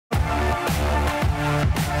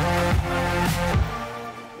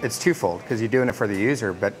it's twofold, because you're doing it for the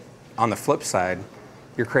user, but on the flip side,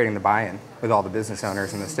 you're creating the buy-in with all the business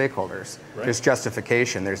owners and the stakeholders. Right. There's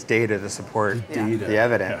justification, there's data to support the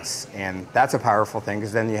evidence, and that's a powerful thing,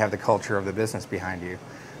 because then you have the culture of the business behind you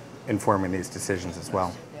informing these decisions as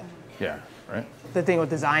well. Yeah, right. The thing with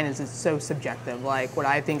design is it's so subjective. Like what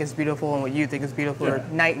I think is beautiful and what you think is beautiful are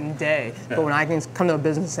night and day. But when I can come to a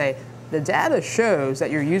business and say, the data shows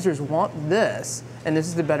that your users want this, and this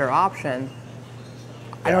is the better option,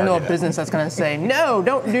 I don't know a business that's going to say, no,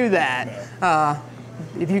 don't do that.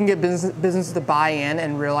 If you can get businesses to buy in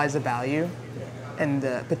and realize the value and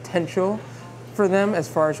the potential for them as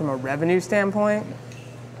far as from a revenue standpoint,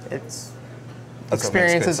 it's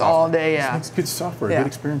experiences all day. It's good software, good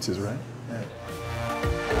experiences, right?